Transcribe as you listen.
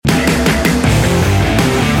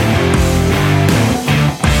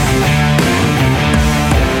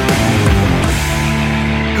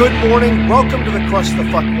Good morning. Welcome to the Crush the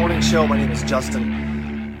Fuck Morning Show. My name is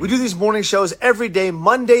Justin. We do these morning shows every day,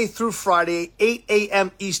 Monday through Friday, 8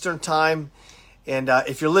 a.m. Eastern Time. And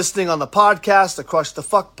if you're listening on the podcast, the Crush the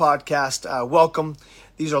Fuck podcast, welcome.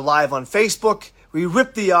 These are live on Facebook. We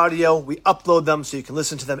rip the audio, we upload them so you can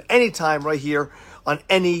listen to them anytime right here on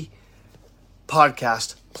any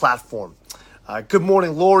podcast platform. Good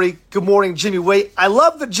morning, Lori. Good morning, Jimmy Wait. I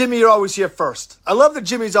love that Jimmy, you're always here first. I love that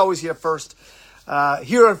Jimmy's always here first.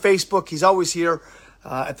 Here on Facebook, he's always here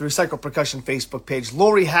at the Recycle Percussion Facebook page.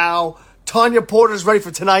 Lori Howe, Tanya Porter's ready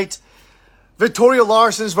for tonight. Victoria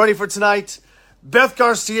Larson's ready for tonight. Beth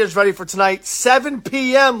Garcia's ready for tonight. 7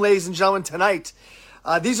 p.m., ladies and gentlemen, tonight.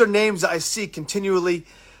 These are names that I see continually.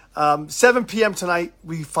 7 p.m. tonight.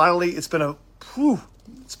 It's been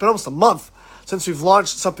almost a month since we've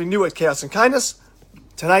launched something new at Chaos and Kindness.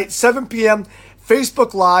 Tonight, 7 p.m.,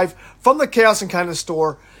 Facebook Live from the Chaos and Kindness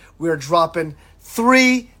store. We are dropping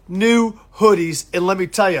 3 new hoodies, and let me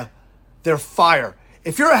tell you, they're fire.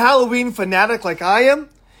 If you're a Halloween fanatic like I am,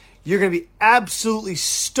 you're going to be absolutely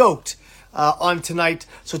stoked on tonight.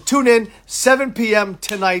 So tune in, 7 p.m.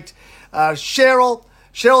 tonight. Cheryl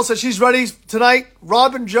says she's ready tonight.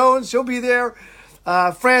 Robin Jones, she'll be there.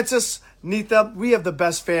 Francis, Neetha, we have the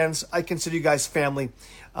best fans. I consider you guys family.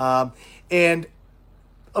 And,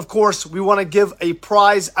 of course, we want to give a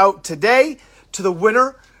prize out today to the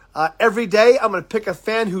winner. Every day, I'm going to pick a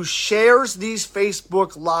fan who shares these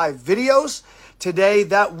Facebook Live videos. Today,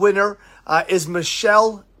 that winner is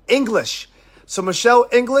Michelle English. So, Michelle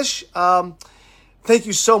English, thank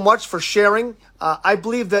you so much for sharing. I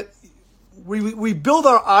believe that we build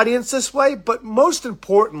our audience this way, but most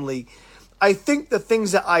importantly, I think the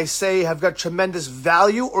things that I say have got tremendous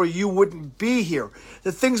value, or you wouldn't be here.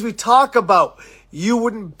 The things we talk about, you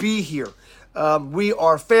wouldn't be here. We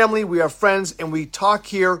are family, we are friends, and we talk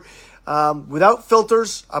here without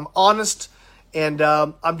filters. I'm honest, and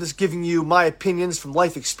I'm just giving you my opinions from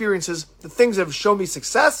life experiences, the things that have shown me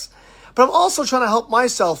success, but I'm also trying to help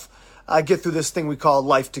myself get through this thing we call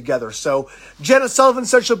life together. So Jenna Sullivan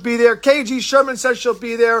says she'll be there. KG Sherman says she'll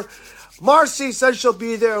be there. Marcy says she'll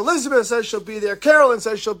be there. Elizabeth says she'll be there. Carolyn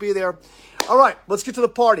says she'll be there. All right, let's get to the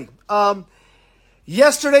party.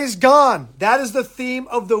 Yesterday's gone. That is the theme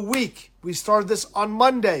of the week. We started this on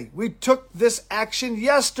Monday. We took this action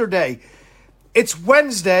yesterday. It's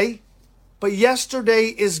Wednesday, but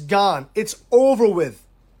yesterday is gone. It's over with.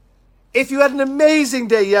 If you had an amazing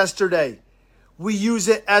day yesterday, we use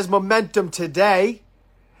it as momentum today.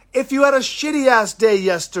 If you had a shitty-ass day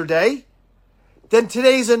yesterday, then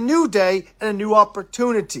today's a new day and a new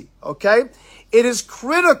opportunity, okay? It is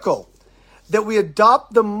critical that we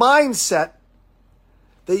adopt the mindset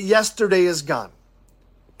that yesterday is gone.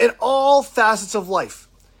 In all facets of life.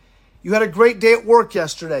 You had a great day at work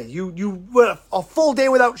yesterday. You went a full day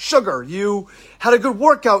without sugar. You had a good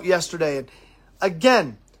workout yesterday. And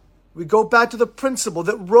again, we go back to the principle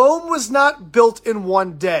that Rome was not built in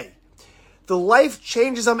one day. The life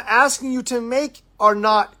changes I'm asking you to make are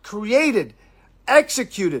not created,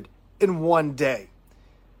 executed in one day.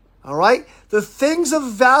 All right? The things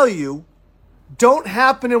of value don't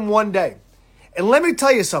happen in one day. And let me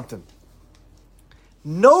tell you something.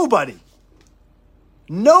 Nobody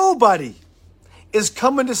is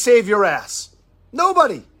coming to save your ass.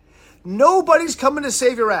 Nobody's coming to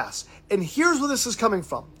save your ass. And here's where this is coming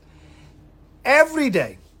from. Every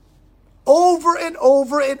day, over and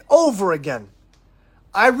over and over again,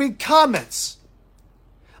 I read comments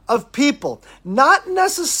of people not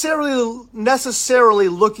necessarily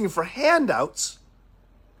looking for handouts,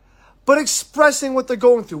 but expressing what they're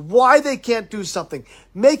going through, why they can't do something,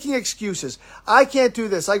 making excuses. I can't do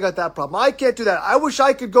this. I got that problem. I can't do that. I wish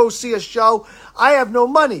I could go see a show. I have no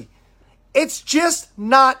money. It's just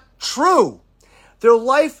not true. They're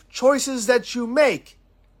life choices that you make.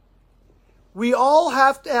 We all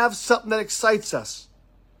have to have something that excites us.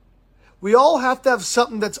 We all have to have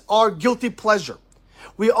something that's our guilty pleasure.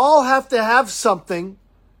 We all have to have something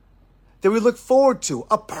that we look forward to,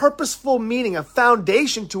 a purposeful meaning, a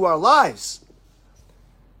foundation to our lives.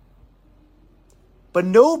 But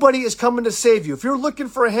nobody is coming to save you. If you're looking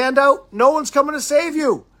for a handout, no one's coming to save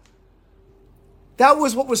you. That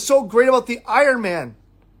was what was so great about the Ironman.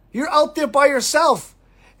 You're out there by yourself.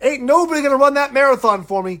 Ain't nobody going to run that marathon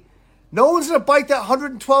for me. No one's going to bike that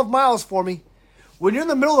 112 miles for me. When you're in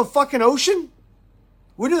the middle of the fucking ocean,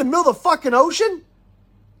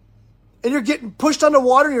 and you're getting pushed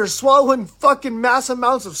underwater and you're swallowing fucking mass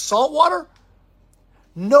amounts of salt water,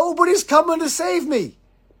 nobody's coming to save me.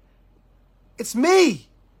 It's me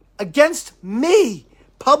against me.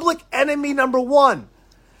 Public enemy number one.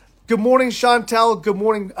 Good morning, Chantel. Good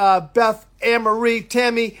morning, Beth, Anne-Marie,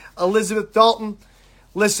 Tammy, Elizabeth, Dalton.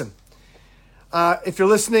 Listen, if you're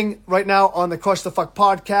listening right now on the Crush the Fuck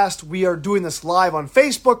podcast, we are doing this live on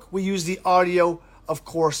Facebook. We use the audio, of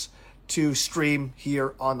course, to stream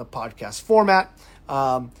here on the podcast format.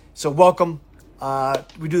 So welcome.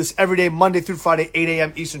 We do this every day, Monday through Friday, 8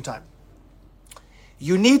 a.m. Eastern Time.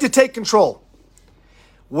 You need to take control.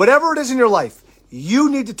 Whatever it is in your life, you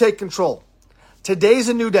need to take control. Today's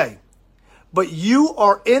a new day, but you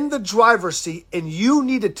are in the driver's seat and you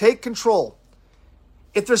need to take control.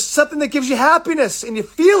 If there's something that gives you happiness and you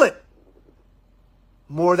feel it,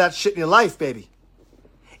 more of that shit in your life, baby.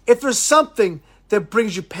 If there's something that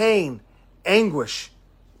brings you pain, anguish,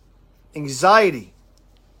 anxiety,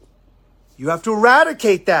 you have to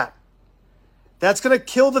eradicate that. That's going to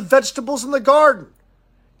kill the vegetables in the garden.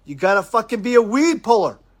 You got to fucking be a weed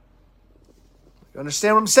puller. You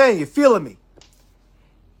understand what I'm saying? You feeling me?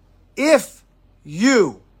 If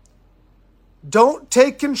you don't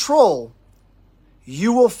take control,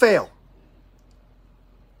 you will fail.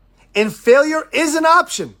 And failure is an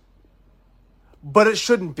option, but it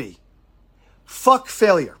shouldn't be. Fuck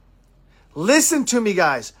failure. Listen to me,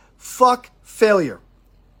 guys. Fuck failure.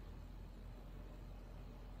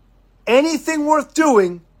 Anything worth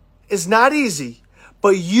doing is not easy,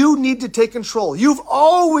 but you need to take control. You've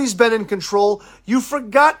always been in control. You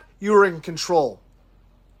forgot you were in control.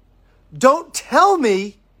 Don't tell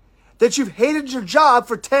me that you've hated your job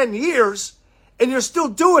for 10 years and you're still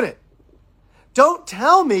doing it. Don't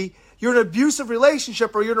tell me you're in an abusive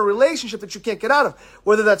relationship or you're in a relationship that you can't get out of,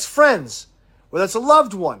 whether that's friends, whether that's a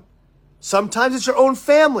loved one. Sometimes it's your own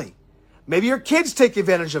family. Maybe your kids take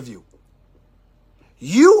advantage of you.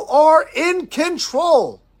 You are in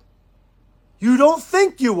control. You don't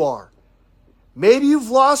think you are. Maybe you've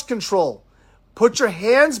lost control. Put your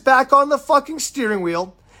hands back on the fucking steering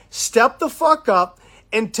wheel, step the fuck up,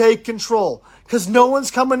 and take control. Because no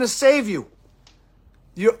one's coming to save you.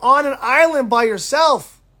 You're on an island by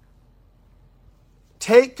yourself.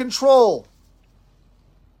 Take control.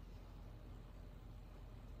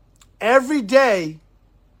 Every day,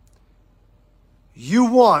 you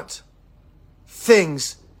want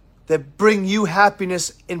things that bring you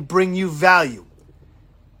happiness and bring you value.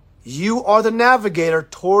 You are the navigator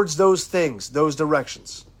towards those things, those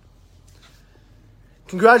directions.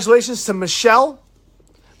 Congratulations to Michelle.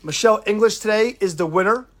 Michelle English today is the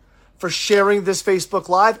winner for sharing this Facebook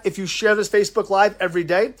Live. If you share this Facebook Live every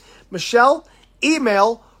day, Michelle,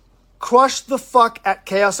 email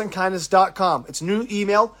crushthefuck@chaosandkindness.com. It's a new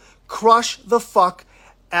email,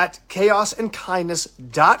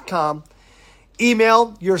 crushthefuck@chaosandkindness.com.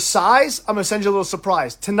 Email your size. I'm going to send you a little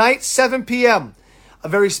surprise. Tonight, 7 p.m., a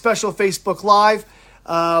very special Facebook Live.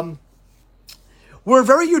 We're a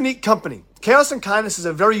very unique company. Chaos and Kindness is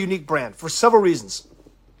a very unique brand for several reasons.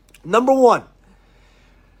 Number one,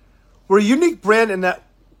 we're a unique brand in that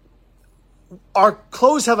our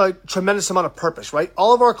clothes have a tremendous amount of purpose, right?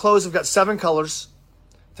 All of our clothes have got 5 colors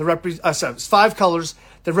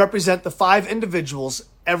that represent the 5 individuals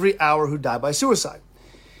every hour who die by suicide.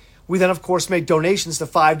 We then, of course, make donations to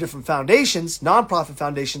 5 different foundations, nonprofit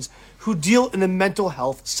foundations, who deal in the mental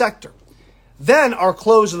health sector. Then our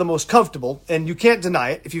clothes are the most comfortable, and you can't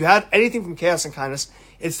deny it. If you had anything from Chaos and Kindness,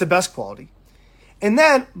 it's the best quality. And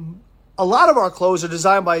then a lot of our clothes are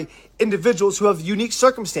designed by individuals who have unique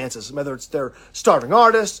circumstances, whether it's they're starving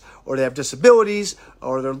artists, or they have disabilities,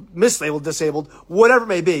 or they're mislabeled disabled, whatever it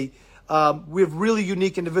may be. We have really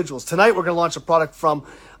unique individuals. Tonight, we're going to launch a product from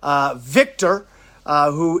Victor,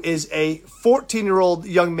 who is a 14-year-old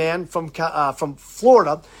young man from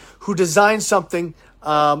Florida who designed something.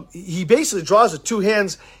 He basically draws with 2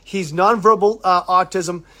 hands. He's nonverbal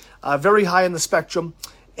autism, very high in the spectrum,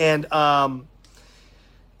 and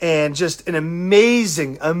just an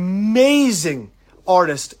amazing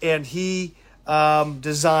artist. And he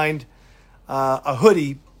designed a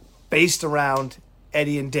hoodie based around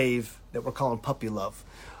Eddie and Dave that we're calling Puppy Love.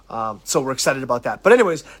 So we're excited about that. But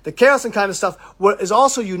anyways, the Chaos and Kindness stuff, what is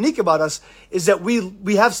also unique about us is that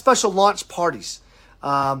we have special launch parties.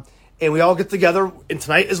 And we all get together, and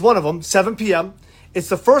tonight is one of them, 7 p.m. It's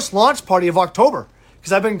the first launch party of October,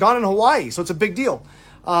 because I've been gone in Hawaii, so it's a big deal.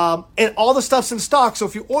 And all the stuff's in stock, so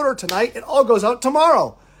if you order tonight, it all goes out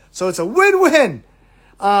tomorrow. So it's a win-win.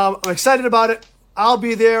 I'm excited about it. I'll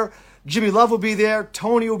be there. Jimmy Love will be there.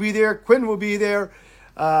 Tony will be there. Quinn will be there.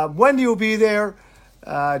 Wendy will be there.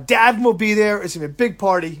 Dad will be there. It's going to be a big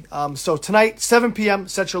party. So tonight, 7 p.m.,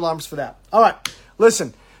 set your alarms for that. All right,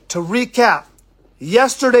 listen, to recap,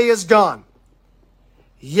 yesterday is gone.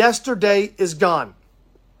 Yesterday is gone.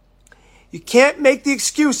 You can't make the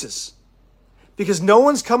excuses because no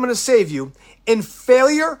one's coming to save you. And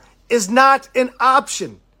failure is not an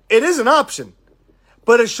option. It is an option,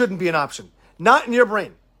 but it shouldn't be an option. Not in your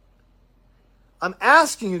brain. I'm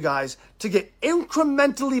asking you guys to get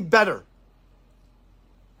incrementally better.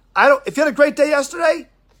 If you had a great day yesterday,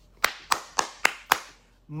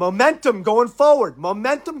 momentum going forward.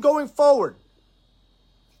 Momentum going forward.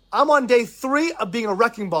 I'm on day 3 of being a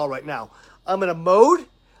wrecking ball right now. I'm in a mode.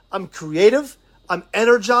 I'm creative. I'm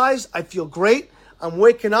energized. I feel great. I'm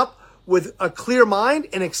waking up with a clear mind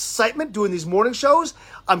and excitement doing these morning shows.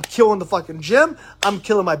 I'm killing the fucking gym. I'm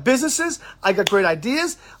killing my businesses. I got great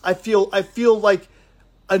ideas. I feel like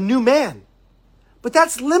a new man. But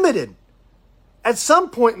that's limited. At some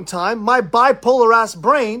point in time, my bipolar ass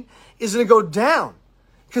brain is going to go down.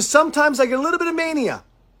 Because sometimes I get a little bit of mania,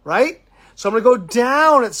 right? So I'm going to go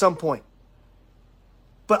down at some point.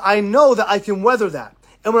 But I know that I can weather that.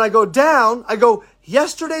 And when I go down, I go,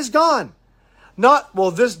 yesterday's gone. Not,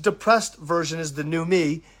 well, this depressed version is the new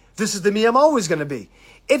me. This is the me I'm always going to be.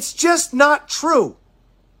 It's just not true.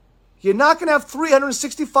 You're not going to have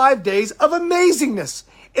 365 days of amazingness.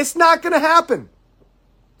 It's not going to happen.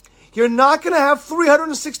 You're not going to have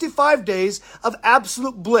 365 days of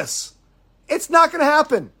absolute bliss. It's not going to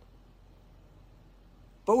happen.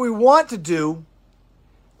 What we want to do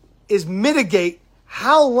is mitigate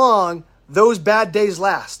how long those bad days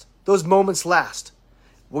last, those moments last.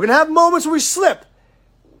 We're going to have moments where we slip.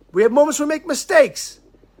 We have moments where we make mistakes.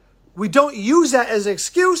 We don't use that as an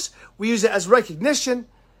excuse. We use it as recognition,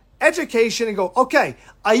 education, and go, okay,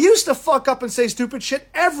 I used to fuck up and say stupid shit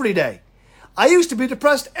every day. I used to be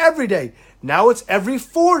depressed every day. Now it's every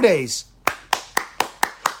 4 days.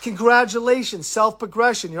 Congratulations,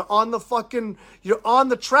 self-progression. You're on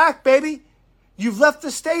the track, baby. You've left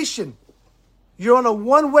the station. You're on a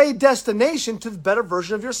one-way destination to the better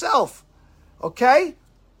version of yourself. Okay?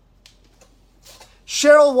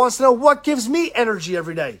 Cheryl wants to know what gives me energy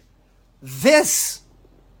every day. This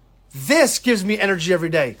gives me energy every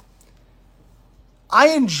day. I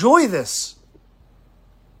enjoy this.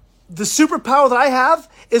 The superpower that I have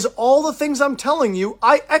is all the things I'm telling you,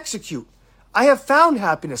 I execute. I have found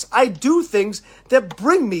happiness. I do things that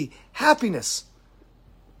bring me happiness.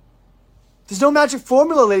 There's no magic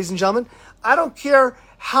formula, ladies and gentlemen. I don't care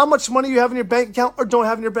how much money you have in your bank account or don't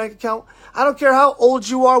have in your bank account. I don't care how old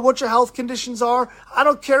you are, what your health conditions are. I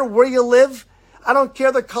don't care where you live. I don't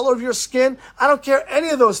care the color of your skin. I don't care any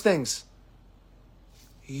of those things.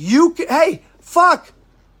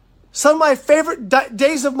 Some of my favorite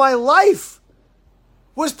days of my life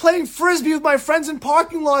was playing Frisbee with my friends in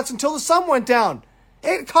parking lots until the sun went down.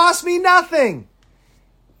 It cost me nothing.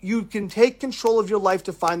 You can take control of your life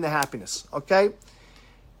to find the happiness, okay?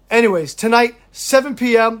 Anyways, tonight, 7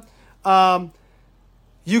 p.m.,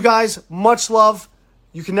 you guys, much love.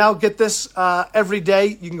 You can now get this every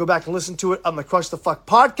day. You can go back and listen to it on the Crush the Fuck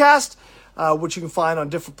podcast, which you can find on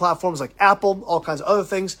different platforms like Apple, all kinds of other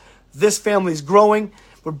things. This family is growing.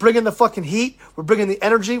 We're bringing the fucking heat. We're bringing the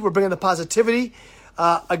energy. We're bringing the positivity.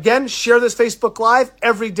 Again, share this Facebook Live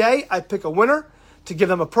every day. I pick a winner to give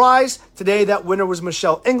them a prize. Today, that winner was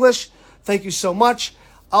Michelle English. Thank you so much.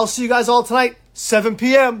 I'll see you guys all tonight, 7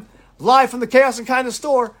 p.m., live from the Chaos and Kindness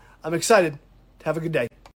store. I'm excited. Have a good day.